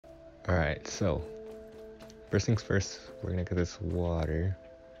Alright, so first things first, we're gonna get this water.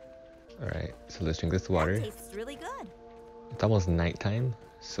 Alright, so let's drink this water. That tastes really good. It's almost nighttime,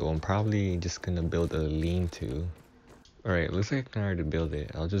 so I'm probably just gonna build a lean-to. Alright, looks like I can already build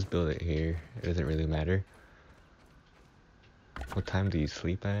it. I'll just build it here. It doesn't really matter. What time do you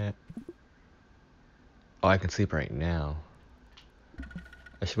sleep at? Oh, I can sleep right now.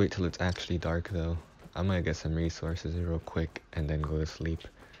 I should wait till it's actually dark though. I'm gonna get some resources real quick and then go to sleep.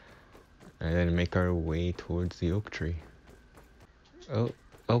 And then make our way towards the oak tree. Oh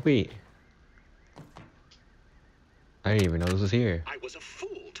wait. I didn't even know this was here. I was a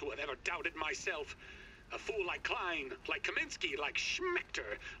fool to have ever doubted myself. A fool like Klein, like Kaminsky, like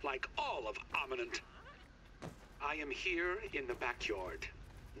Schmechter, like all of Ominent. I am here in the backyard.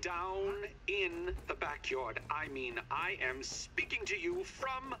 Down in the backyard. I mean, I am speaking to you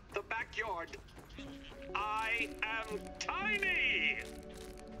from the backyard. I am tiny!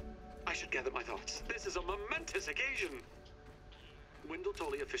 I should gather my thoughts. This is a momentous occasion. Wendell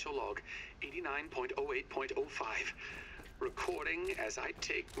Tully official log, 89.08.05. Recording as I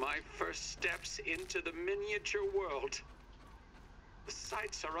take my first steps into the miniature world. The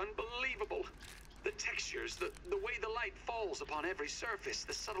sights are unbelievable. The textures, the way the light falls upon every surface,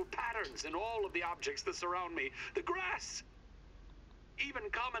 the subtle patterns in all of the objects that surround me, the grass. Even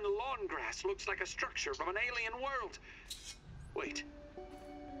common lawn grass looks like a structure from an alien world. Wait,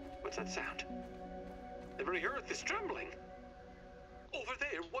 what's that sound? The very earth is trembling. Over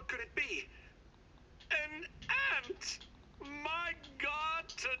there, what could it be? An ant! My God,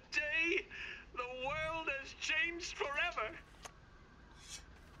 today, the world has changed forever.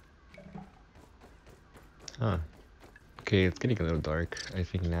 Huh. Okay, it's getting a little dark. I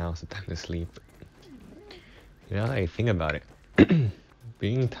think now is the time to sleep. You know, I think about it.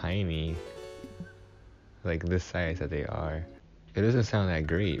 Being tiny, like this size that they are, it doesn't sound that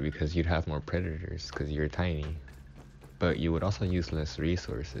great because you'd have more predators because you're tiny. But you would also use less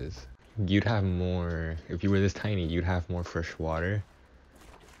resources. You'd have more, if you were this tiny, you'd have more fresh water,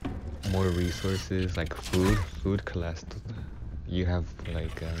 more resources like food could last. You have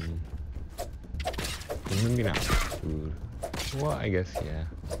like, maybe not food. Well, I guess, yeah.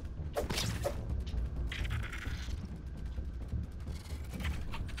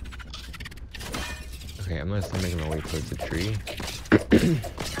 Okay, I'm gonna start making my way towards the tree.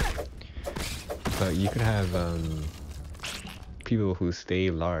 But you could have, people who stay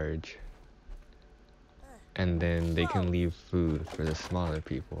large. And then they can leave food for the smaller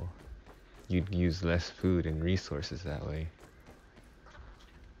people. You'd use less food and resources that way.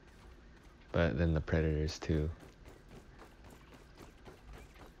 But then the predators too.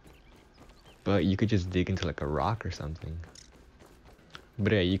 But you could just dig into like a rock or something.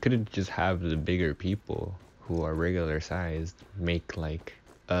 But yeah, you could just have the bigger people who are regular sized make like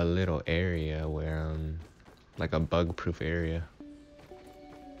a little area where like a bug proof area.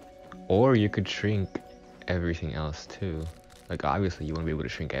 Or you could shrink everything else too. Like obviously you want to be able to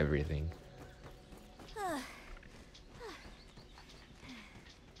shrink everything.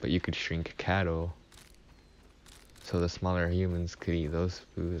 But you could shrink cattle, so the smaller humans could eat those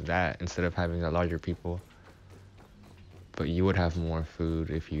food, that instead of having the larger people. But you would have more food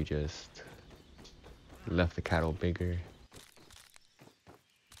if you just left the cattle bigger.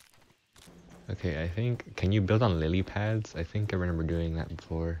 Okay, I think, can you build on lily pads? I think I remember doing that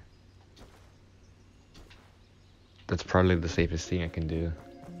before. That's probably the safest thing I can do.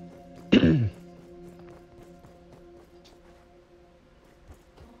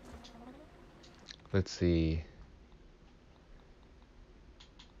 Let's see.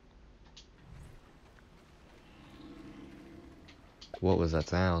 What was that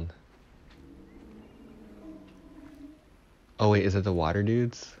sound? Oh wait, is it the water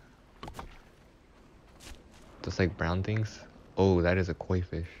dudes? Those like brown things? Oh, that is a koi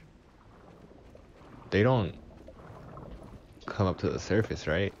fish. They don't come up to the surface,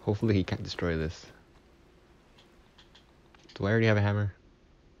 right? Hopefully he can't destroy this. Do I already have a hammer?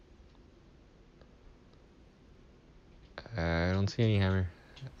 I don't see any hammer.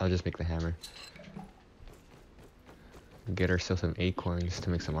 I'll just make the hammer. Get ourselves some acorns to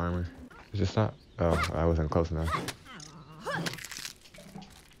make some armor. Is this not? Oh, I wasn't close enough.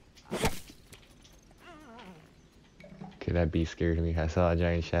 Okay, that bee scared me. I saw a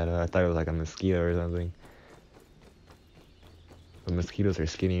giant shadow. I thought it was like a mosquito or something. But mosquitoes are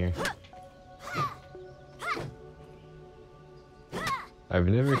skinnier. I've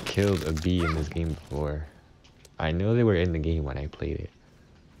never killed a bee in this game before. I know they were in the game when I played it.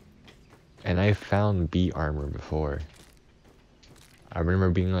 And I found bee armor before. I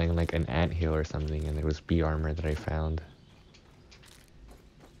remember being like an anthill or something and there was bee armor that I found.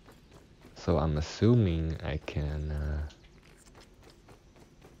 So I'm assuming I can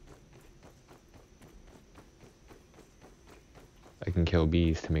kill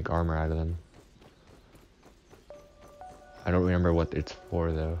bees to make armor out of them. I don't remember what it's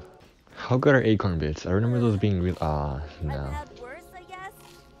for though. How good are acorn bits? I remember those being real. No.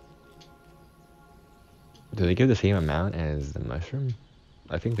 Do they give the same amount as the mushroom?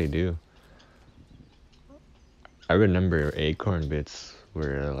 I think they do. I remember acorn bits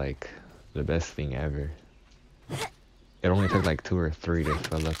were like the best thing ever. It only took like 2 or 3 to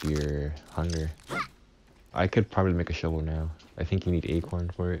fill up your hunger. I could probably make a shovel now. I think you need acorn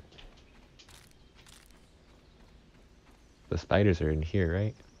for it. The spiders are in here,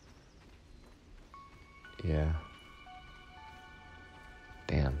 right? Yeah.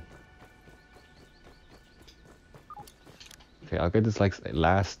 Damn. Okay, I'll get this like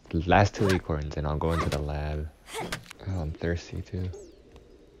last 2 acorns and I'll go into the lab. Oh, I'm thirsty too.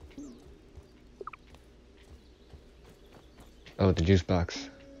 Oh, the juice box.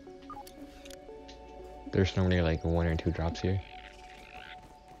 There's normally like 1 or 2 drops here.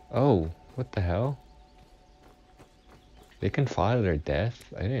 Oh, what the hell? They can fall to their death?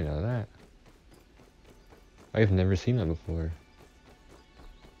 I didn't know that. I've never seen that before.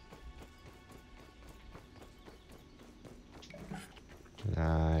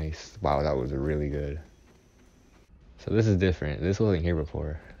 Nice. Wow, that was really good. So this is different. This wasn't here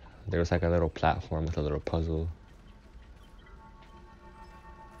before. There was like a little platform with a little puzzle.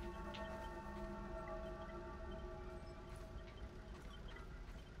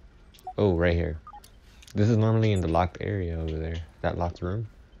 Oh, right here. This is normally in the locked area over there. That locked room.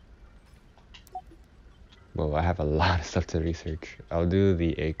 Whoa, I have a lot of stuff to research. I'll do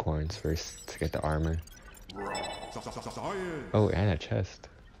the acorns first to get the armor. Oh, and a chest.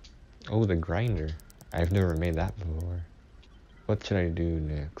 Oh, the grinder. I've never made that before. What should I do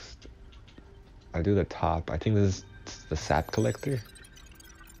next? I'll do the top. I think this is the sap collector.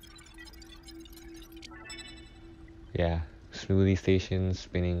 Yeah. Smoothie station,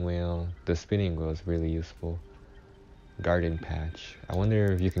 spinning wheel. The spinning wheel is really useful. Garden patch. I wonder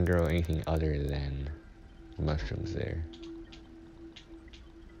if you can grow anything other than mushrooms there.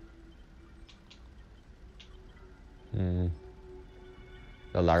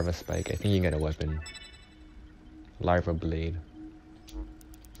 The larva spike. I think you get a weapon. Larva blade.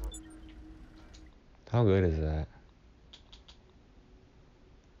 How good is that?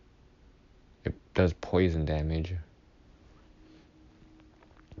 It does poison damage.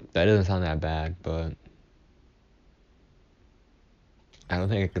 That doesn't sound that bad, but I don't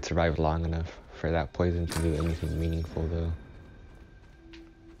think I could survive long enough for that poison to do anything meaningful though.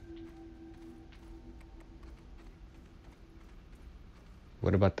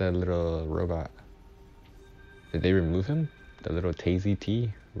 What about that little robot? Did they remove him? The little Tazy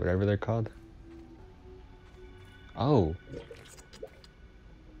T, whatever they're called? Oh.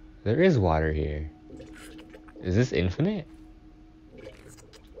 There is water here. Is this infinite?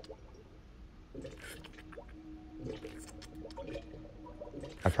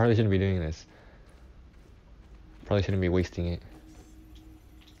 I probably shouldn't be doing this. Probably shouldn't be wasting it.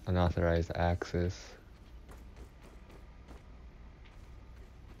 Unauthorized access.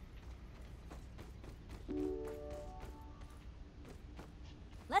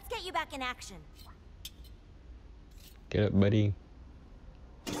 Let's get you back in action. Get up, buddy.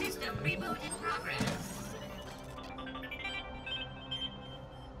 System reboot in progress.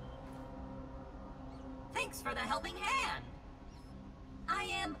 Thanks for the helping hand. I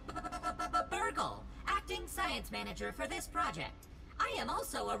am Burgle, acting science manager for this project. I am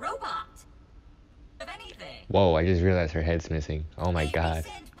also a robot. Of anything. Whoa, I just realized her head's missing. Oh my A god.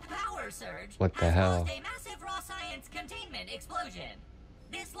 recent power surge What the has hell? caused a massive raw science containment explosion.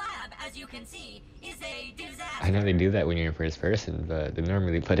 This lab, as you can see, is a disaster. I know they do that when you're in first person, but they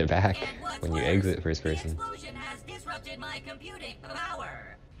normally put it back And what's when you worse, exit first the person. explosion has disrupted my computing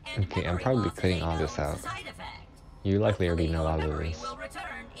power. And Okay, I'm memory probably loss is cutting a all this known out. side effect. You likely already Hopefully know your all of memory this. will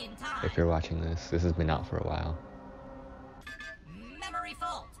return in time. If you're watching this, this has been out for a while. Memory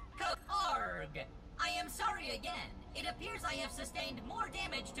fault. Arg. I am sorry again. It appears I have sustained more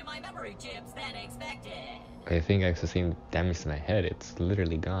damage to my memory chips than expected. I think I've sustained damage to my head. It's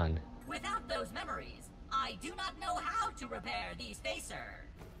literally gone. Without those memories, I do not know how to repair the spacer.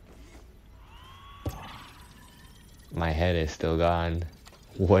 My head is still gone.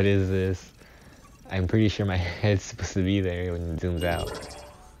 What is this? I'm pretty sure my head's supposed to be there when it zooms out.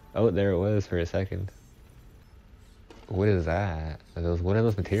 Oh, there it was for a second. What is that? What are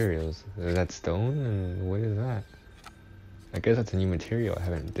those materials? Is that stone? And what is that? I guess that's a new material I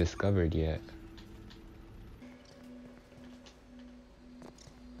haven't discovered yet.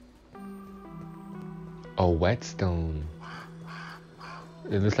 A whetstone.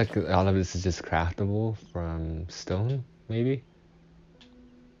 It looks like all of this is just craftable from stone, maybe?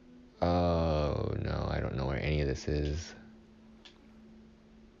 Oh no, I don't know where any of this is.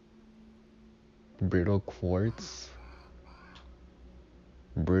 Brittle quartz.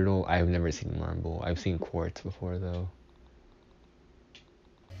 Brittle, I've never seen marble. I've seen quartz before though.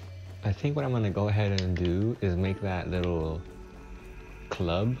 I think what I'm gonna go ahead and do is make that little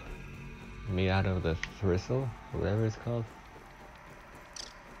club made out of the thristle, whatever it's called.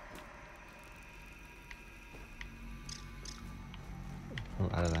 Oh,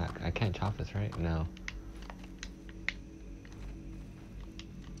 out of that, I can't chop this, right? No.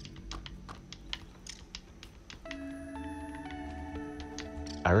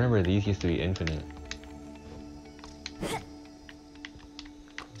 I remember these used to be infinite.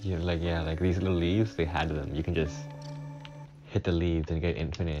 Yeah, like these little leaves, they had them. You can just hit the leaves and get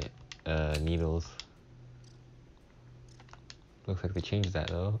infinite needles. Looks like they changed that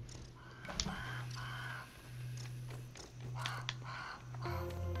though.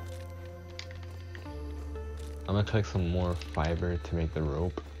 I'm gonna collect some more fiber to make the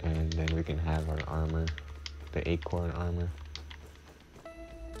rope, and then we can have our armor, the acorn armor.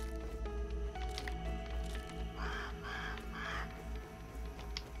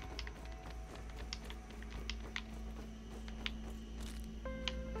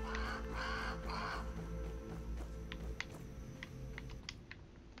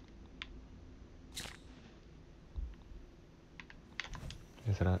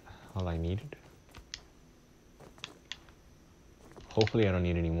 Is that all I needed? Hopefully I don't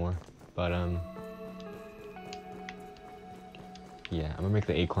need any more, but yeah, I'm gonna make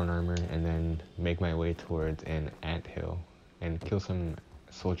the acorn armor and then make my way towards an ant hill and kill some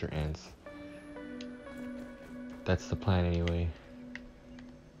soldier ants. That's the plan anyway.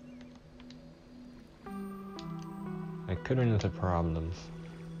 I could run into problems.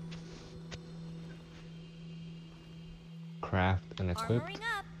 Craft and equip. Armoring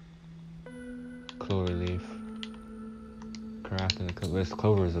up. Clover leaf. Craft and equip. There's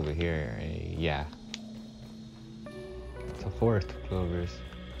clovers over here. Yeah. It's a forest of clovers.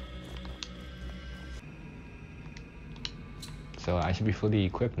 So I should be fully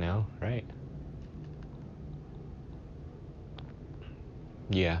equipped now, right?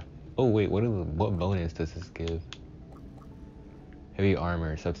 Yeah. Oh wait, what bonus does this give? Heavy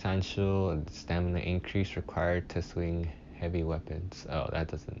armor, substantial stamina increase required to swing heavy weapons. Oh,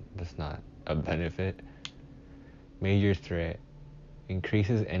 that's not a benefit. Major threat,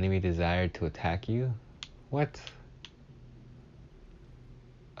 increases enemy desire to attack you. What?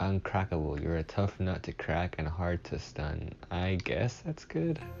 Uncrackable, you're a tough nut to crack and hard to stun. I guess that's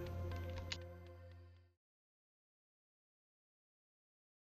good.